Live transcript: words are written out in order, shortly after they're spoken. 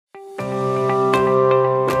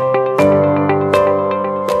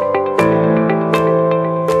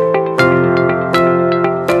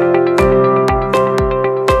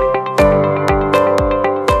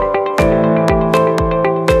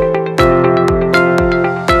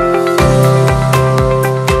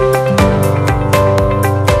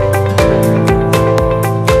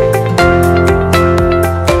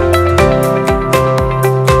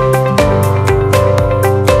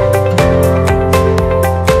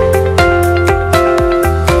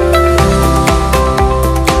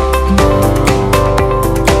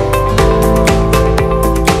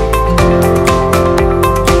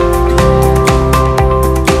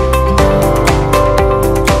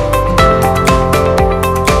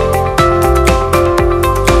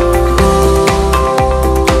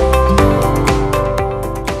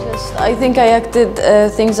think I acted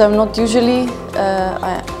things I'm not usually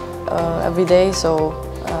every day, so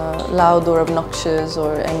loud or obnoxious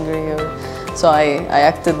or angry, so I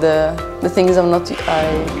acted the things I'm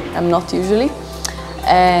not usually.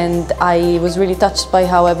 And I was really touched by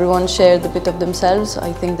how everyone shared a bit of themselves.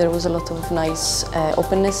 I think there was a lot of nice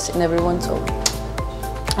openness in everyone, so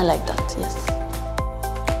I like that, yes.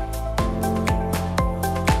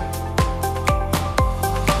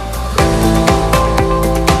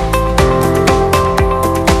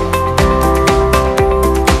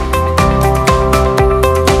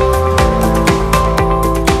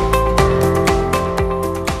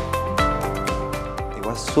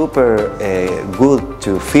 Super good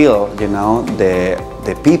to feel, you know,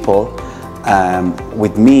 the people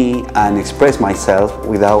with me and express myself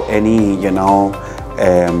without any, you know,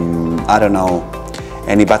 I don't know,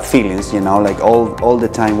 any bad feelings, you know, like all the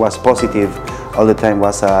time was positive, all the time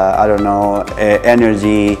was, I don't know,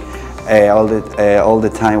 energy, all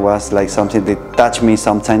the time was like something that touched me,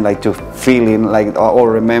 sometimes like to feeling like, or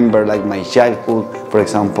remember like my childhood, for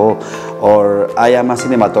example. Or I am a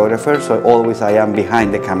cinematographer, so always I am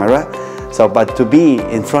behind the camera. So, but to be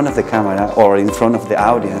in front of the camera or in front of the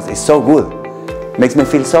audience is so good. Makes me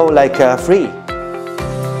feel so like free.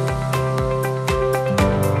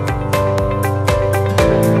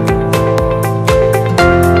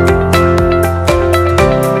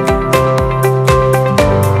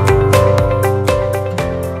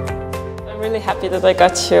 I'm really happy that I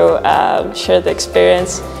got to share the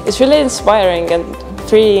experience. It's really inspiring and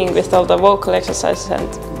freeing with all the vocal exercises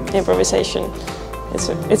and improvisation.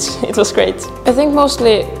 It was great. I think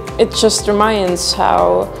mostly it just reminds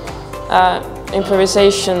how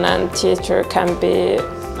improvisation and theatre can be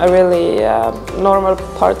a really normal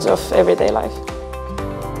part of everyday life.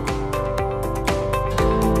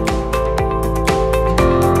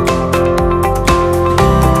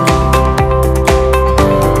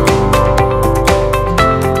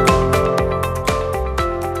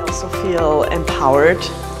 Empowered.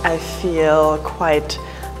 I feel quite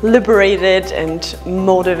liberated and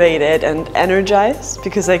motivated and energized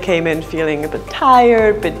because I came in feeling a bit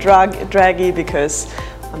tired, a bit draggy because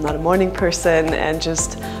I'm not a morning person, and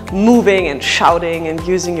just moving and shouting and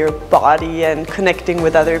using your body and connecting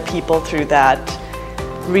with other people through that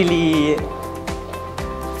really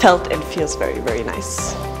felt and feels very, very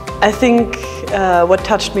nice. I think what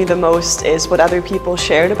touched me the most is what other people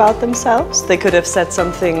shared about themselves. They could have said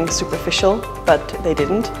something superficial, but they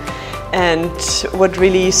didn't. And what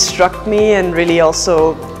really struck me and really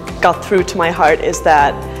also got through to my heart is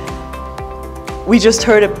that we just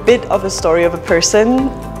heard a bit of a story of a person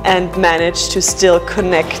and managed to still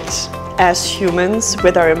connect as humans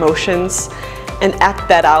with our emotions and act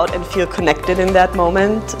that out and feel connected in that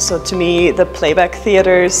moment. So to me, the playback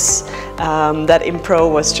theaters, that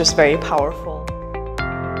improv was just very powerful.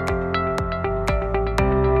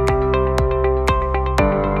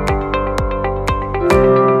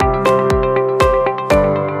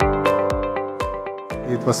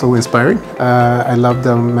 It was so inspiring. I love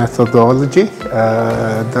the methodology,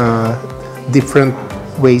 the different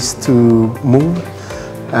ways to move,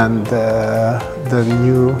 and the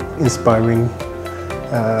new inspiring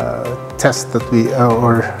test that we,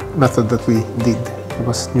 or method that we did. It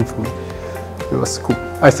was new for me. It was cool.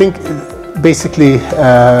 I think basically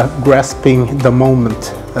grasping the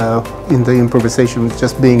moment in the improvisation,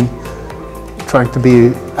 just trying to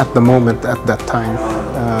be at the moment at that time.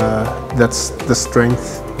 That's the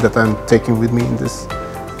strength that I'm taking with me in this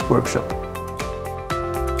workshop.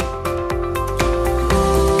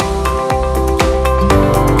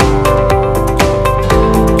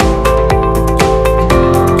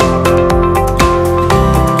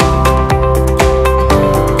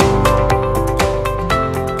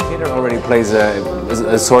 Plays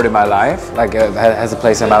a sort in my life, like has a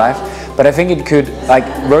place in my life. But I think it could, like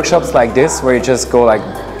workshops like this, where you just go like,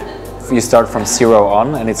 you start from zero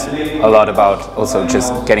on, and it's a lot about also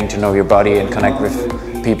just getting to know your body and connect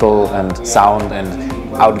with people and sound and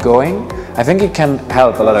outgoing. I think it can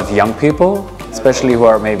help a lot of young people, especially who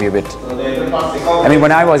are maybe a bit, I mean,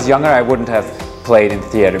 when I was younger I wouldn't have played in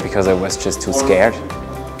theater because I was just too scared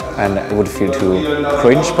and it would feel too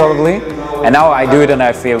cringe probably. And now I do it and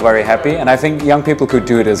I feel very happy, and I think young people could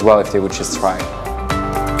do it as well if they would just try.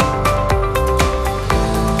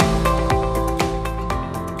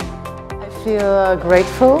 I feel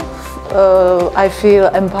grateful, I feel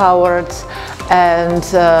empowered and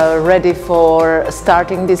ready for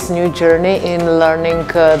starting this new journey in learning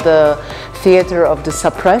the theater of the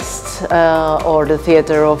suppressed or the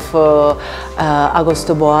theater of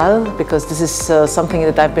Agosto Boal, because this is something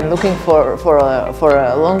that I've been looking for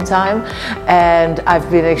a long time, and I've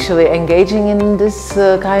been actually engaging in this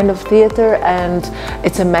kind of theater, and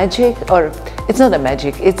it's a magic, or it's not a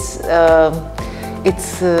magic, it's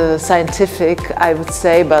scientific, I would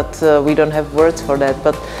say, but we don't have words for that.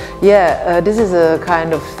 But yeah, this is a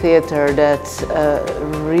kind of theater that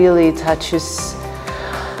really touches,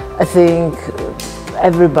 I think,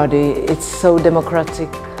 everybody. It's so democratic.